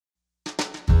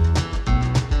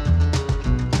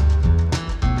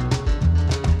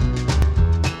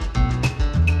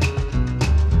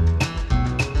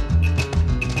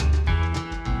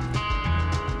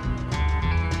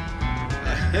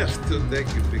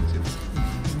restricted.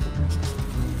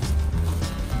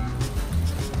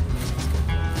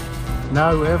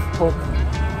 Now we have pork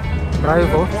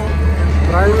rivals.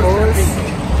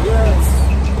 Yes.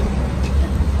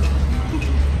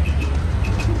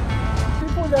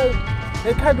 People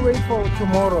they can't wait for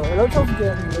tomorrow. A lot of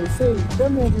them they say,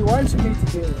 "Then we want to meet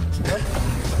today."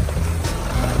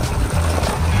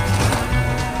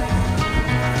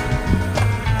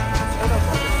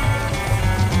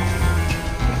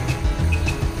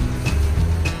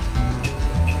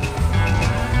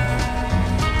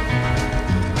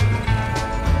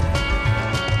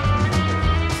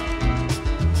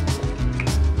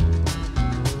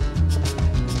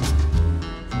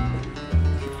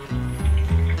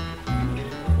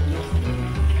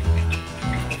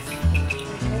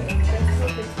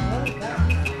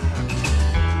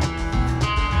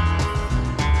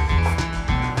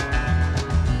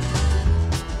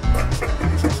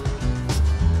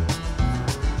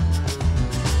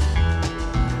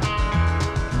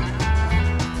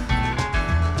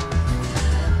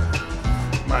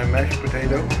 My mashed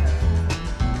potato.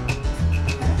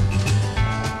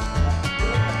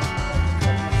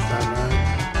 Salad.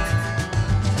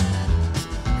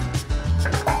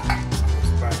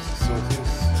 Spicy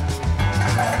sauces.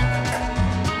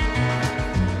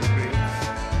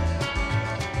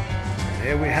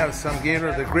 Here we have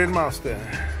Samgira, the grill master.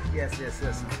 Yes, my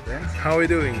friend. How are you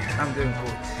doing? I'm doing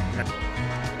good.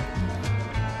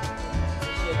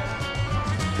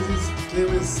 This is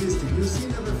Clement's sister. You've seen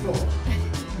her before.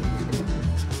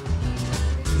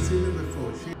 You've seen her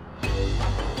before.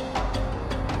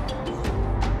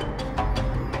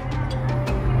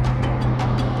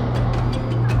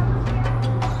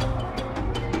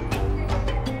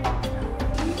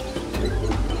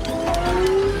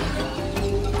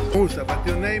 Musa, but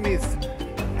your name is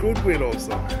Goodwill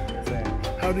also.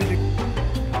 How did you...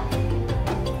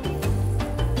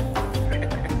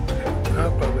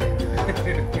 Papa, baby.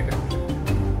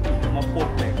 I'm a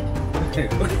port man.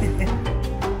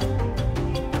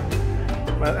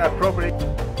 Well, I probably...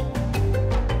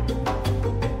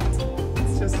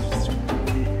 It's just...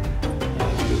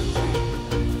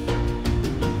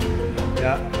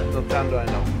 Yeah, notando, I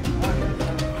know.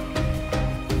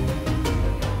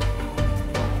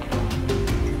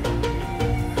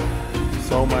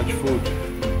 So much food.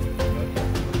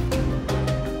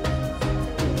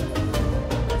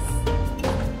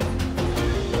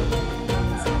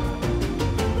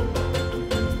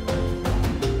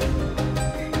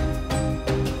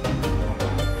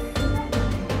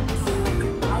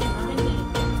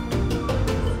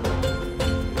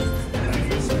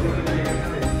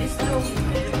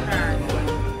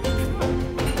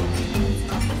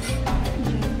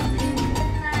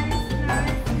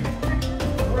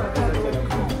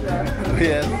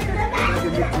 Yes.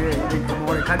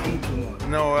 I can't eat too much.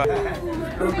 No.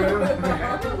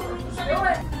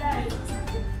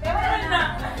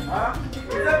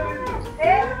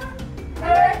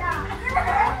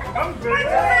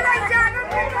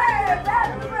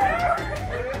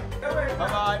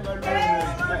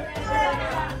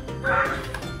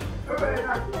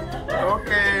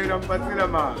 Okay, nampatsila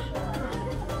ma.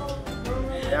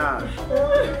 Yeah.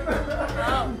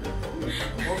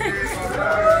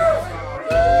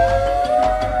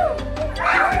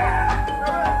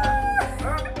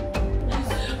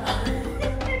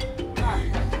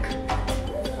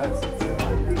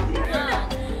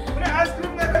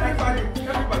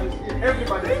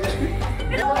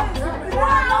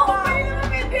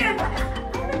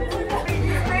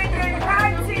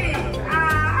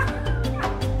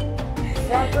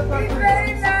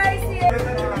 Very nice here.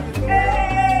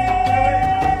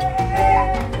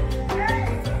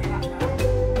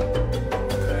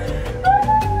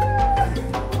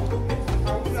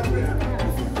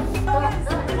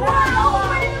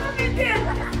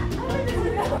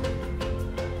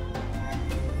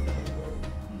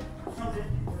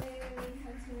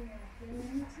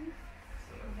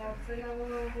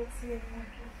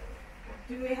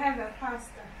 Do we have a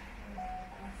pasta?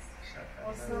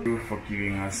 Thank you for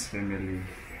giving us family.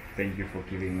 Thank you for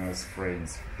giving us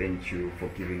friends. Thank you for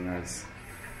giving us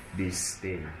this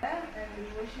day. And we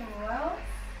wish him well,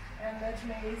 and that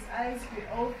may his eyes be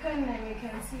open and you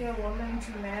can see a woman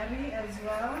to marry as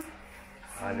well.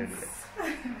 I'm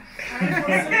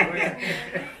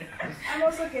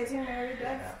also getting married.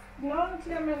 I've known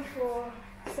Clement for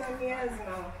some years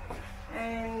now,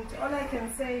 and all I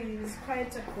can say is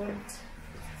quite a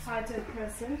good-hearted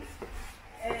person,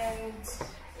 and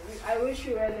I wish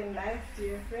you well in life,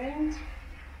 dear friend,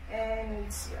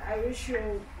 and I wish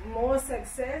you more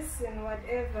success in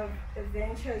whatever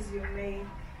adventures you may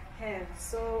have.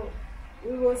 So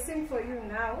we will sing for you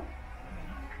now.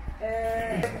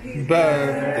 Happy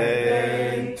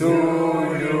Birthday to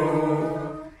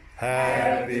you.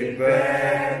 Happy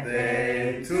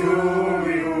birthday to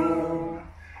you.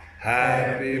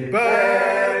 Happy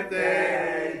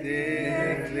birthday,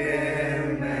 dear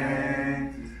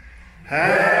Clement.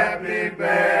 Happy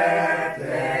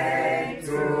birthday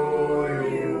to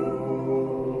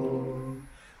you.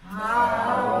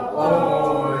 How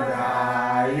old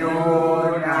are you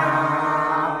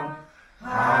now?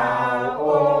 How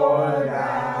old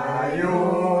are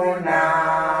you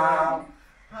now?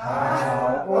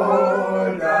 How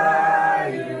old are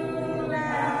you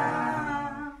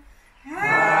now?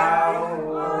 How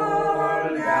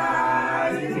old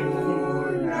are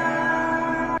you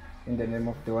now? In the name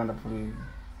of the wonderful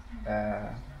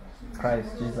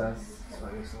Christ Jesus.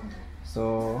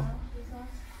 So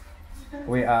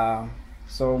we are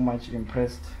so much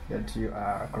impressed that you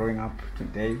are growing up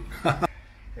today.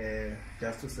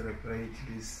 Just to celebrate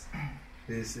this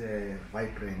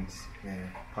vibrant,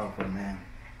 powerful man.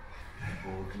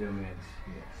 For Clement,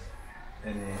 yes,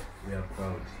 and we are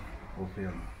proud of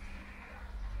him.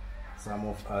 Some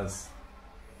of us,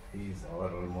 he is our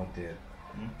role model.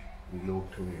 We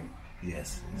look to him.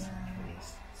 Yes.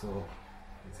 So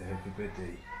it's a happy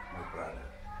birthday, my brother.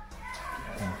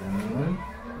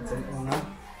 It's an honor.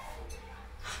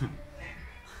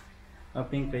 I'm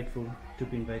being grateful to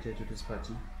be invited to this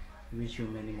party. Wish you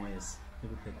many more years.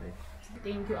 Happy birthday.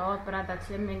 Thank you, our brother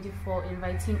Clement, for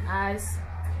inviting us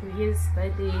to his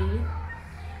birthday.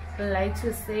 I'd like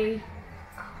to say,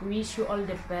 wish you all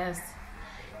the best,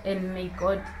 and may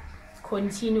God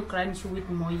continue grant you with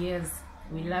more years.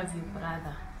 We love you,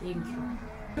 brother. Thank you.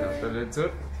 After that,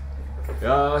 sir,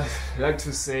 I'd like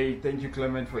to say thank you,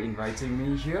 Clement, for inviting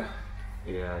me here.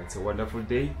 Yeah, it's a wonderful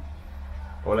day.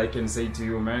 All I can say to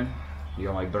you, man,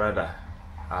 you're my brother.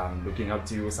 I'm looking up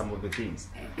to you some of the things.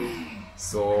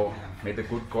 So may the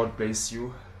good God bless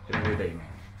you every day, man.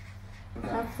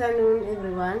 Afternoon,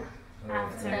 everyone.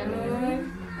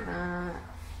 Afternoon.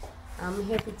 I'm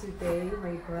happy today.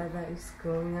 My brother is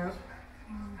growing up.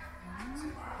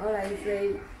 All I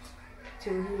say to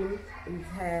him is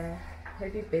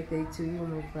happy birthday to you,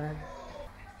 my brother.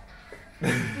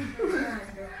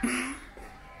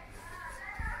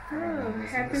 Oh,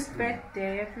 happy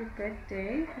birthday, happy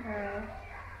birthday.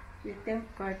 We thank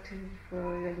God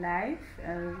for your life.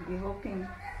 We're hoping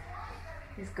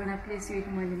He's gonna bless you with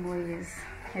many more years.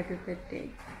 Happy birthday.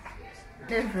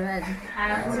 Everyone.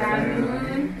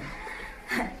 Afternoon.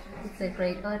 It's a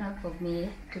great honor for me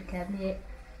to come here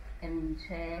and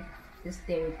share this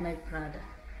day with my brother.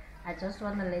 I just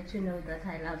want to let you know that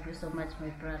I love you so much, my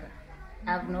brother.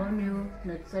 I've known you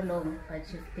not so long, but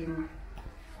you've been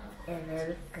a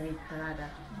very great brother.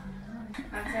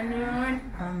 Afternoon.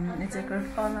 It's a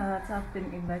great honor that I've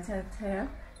been invited here.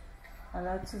 I'd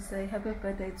like to say happy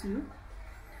birthday to you.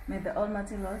 May the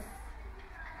Almighty Lord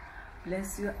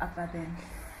bless you abundantly.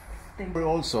 Thank you.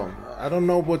 Also, I don't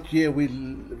know what year we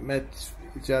met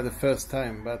each other first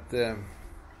time, but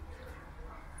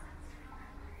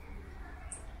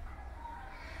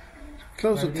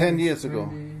close to 10 years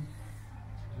ago.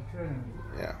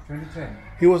 Yeah. 2010.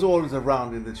 He was always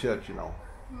around in the church, you know.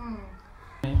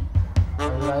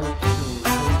 I'd like to